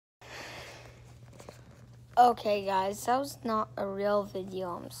Okay, guys, that was not a real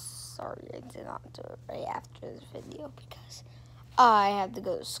video. I'm sorry I did not do it right after this video because I had to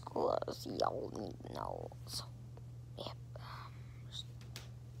go to school, as y'all need to know. So, yeah.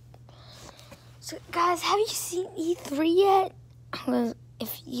 So, guys, have you seen E3 yet? Well,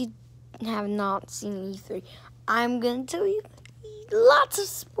 if you have not seen E3, I'm going to tell you lots of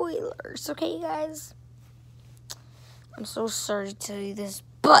spoilers, okay, guys? I'm so sorry to tell you this,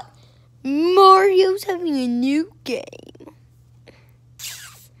 but Mario's having a new game.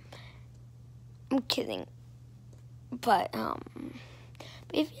 I'm kidding. But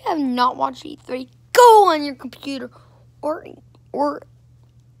if you have not watched E3, go on your computer or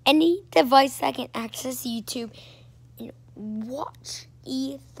any device that can access YouTube and watch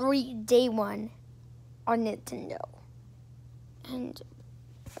E3 Day 1 on Nintendo. And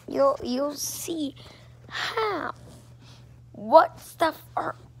you'll see what stuff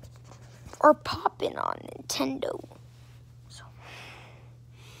are popping on Nintendo. So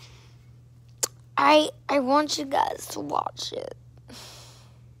I want you guys to watch it.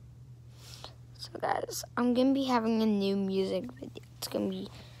 So guys, I'm gonna be having a new music video. It's gonna be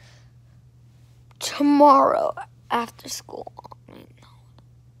tomorrow after school.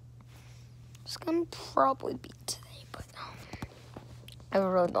 It's gonna probably be today, but I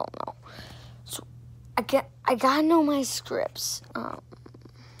really don't know. So I gotta know my scripts.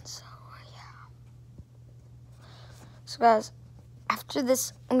 So yeah. So guys, after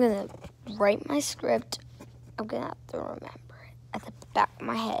this, I'm gonna write my script. I'm gonna have to remember it at the back of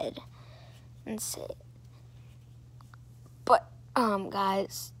my head and say it. But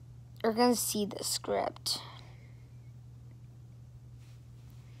guys, you're gonna see the script.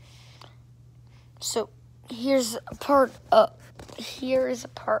 So here's a part of the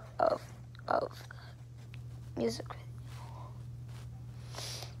music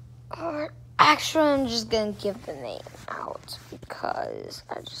video. Actually, I'm just gonna give the name out because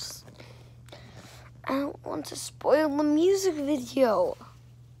I don't want to spoil the music video.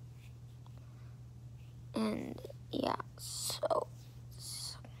 And yeah, so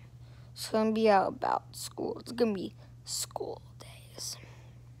it's gonna be about school. It's gonna be school days.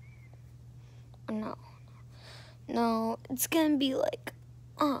 No, it's gonna be like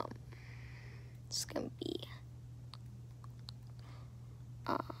it's gonna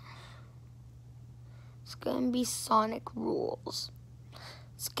be Sonic rules.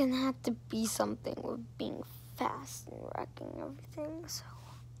 It's gonna have to be something with being fast and wrecking everything, so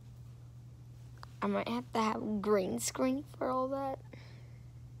I might have to have a green screen for all that.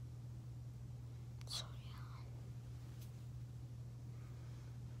 So yeah.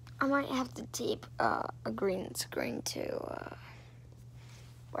 I might have to tape a green screen to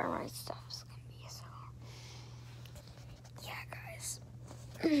where my stuff's gonna be, so yeah, guys.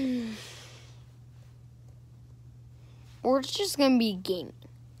 Or it's just gonna be gaming.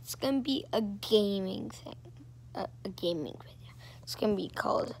 It's gonna be a gaming thing, a gaming video. It's gonna be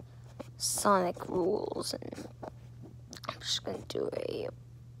called Sonic Rules, and I'm just gonna do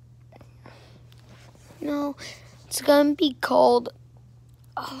no, it's gonna be called,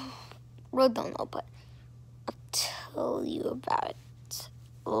 really don't know, but I'll tell you about it,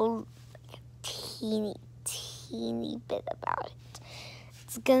 like a teeny bit about it.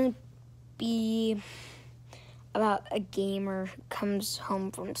 It's gonna be about a gamer who comes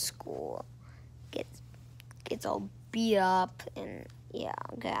home from school, gets all beat up, and yeah,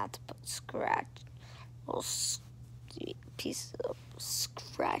 I'm gonna have to put little pieces of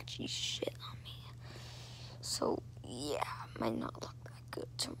scratchy shit on me. So yeah, it might not look that good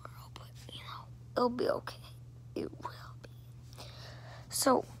tomorrow, but it'll be okay. It will be.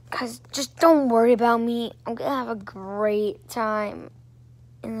 So guys, just don't worry about me. I'm gonna have a great time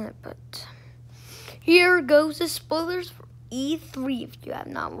in it, but here goes the spoilers for E3 if you have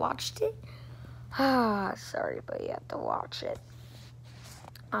not watched it. Sorry, but you have to watch it.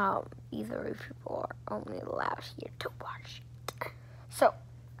 E3 people are only allowed here to watch it. So,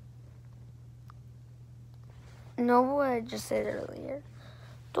 know what I just said earlier?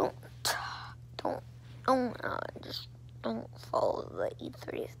 Just don't follow the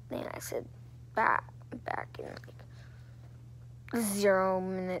E3 thing I said back in like 0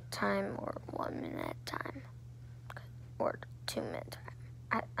 minute time or 1 minute time or 2 minute time.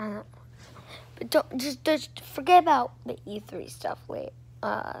 I don't know. But don't just forget about the E3 stuff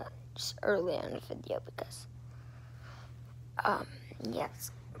just early in the video because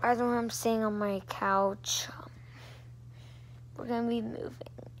yes. By the way, I'm sitting on my couch. We're gonna be moving,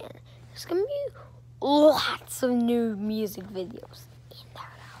 and there's gonna be lots of new music videos in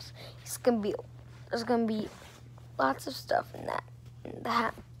that house. There's gonna be lots of stuff in that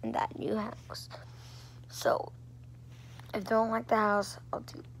new house. So, if you don't like the house, I'll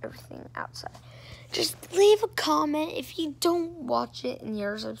do everything outside. Just leave a comment if you don't watch it and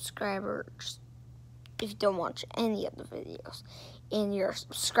you're a subscriber. If you don't watch any of the videos and you're a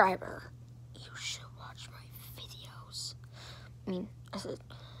subscriber, you should watch my videos. I mean, I said,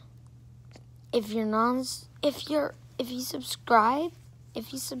 if you subscribed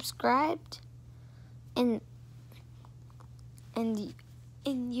and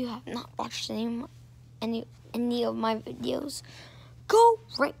you have not watched any of my videos, go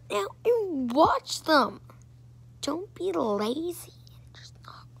right now and watch them. Don't be lazy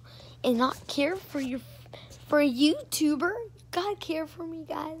and not care for a YouTuber. You gotta care for me,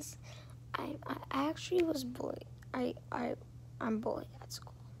 guys. I actually was bullied. I'm bullied at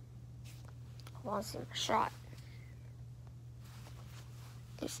school. I want to see my shot.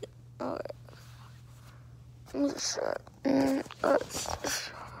 Is it? Oh, shot.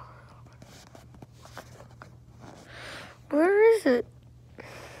 Where is it?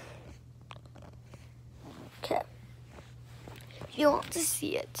 Okay. If you want to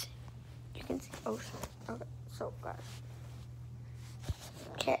see it, you can see. Oh, okay. So, guys.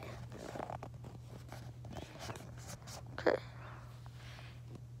 Okay. Okay.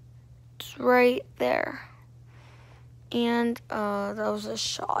 It's right there. And that was a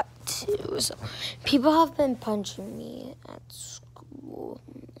shot too. So people have been punching me at school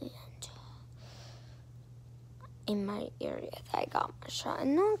and in my area that I got my shot,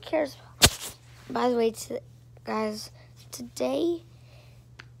 and no one cares. By the way, guys, today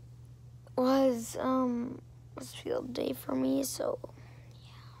was field day for me, so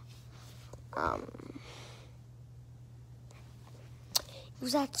yeah. It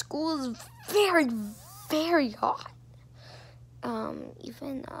was at school. It was very, very hot.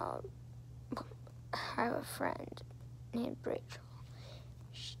 Even I have a friend named Rachel.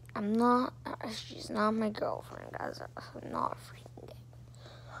 She's not my girlfriend, guys. I'm not freaking gay.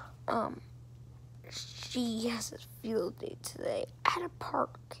 She has a field day today at a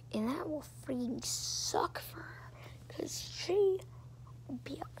park, and that will freaking suck for her, because she will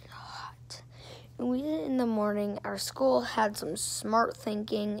be out hot. And we did it in the morning. Our school had some smart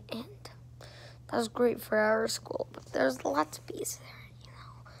thinking, and that was great for our school, but there's lots of bees there,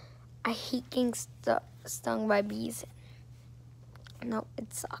 I hate getting stung by bees. No,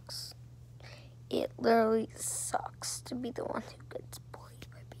 it sucks. It literally sucks to be the one who gets bullied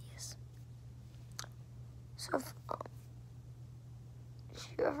by bees. So if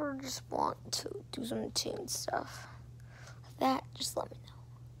you ever just want to do some teen stuff like that, just let me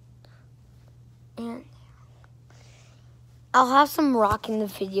know. And I'll have some rock in the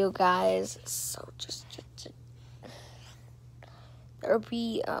video, guys. So just there'll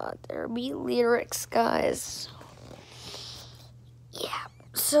be lyrics, guys. Yeah.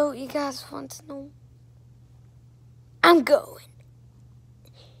 So you guys want to know? I'm going.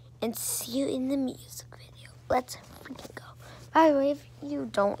 And see you in the music video. Let's freaking go. By the way, if you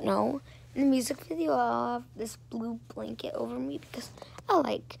don't know, in the music video I'll have this blue blanket over me because I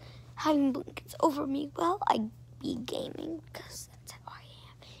like having blankets over me while I be gaming, because that's how I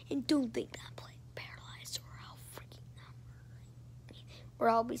am. And don't think that I'm playing paralyzed, or I'll freaking or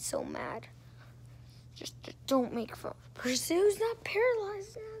I'll be so mad. Just don't make fun of a person who's not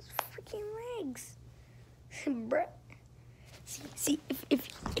paralyzed and has freaking legs. Bruh. See, if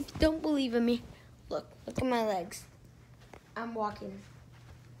you don't believe in me, look at my legs. I'm walking.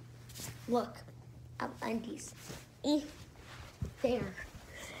 Look, I'm undies. There.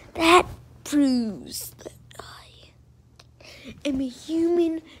 That proves that I am a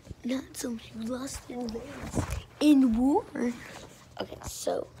human, not someone who lost their legs in war. Okay,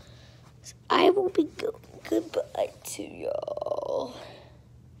 so I will be going goodbye to y'all.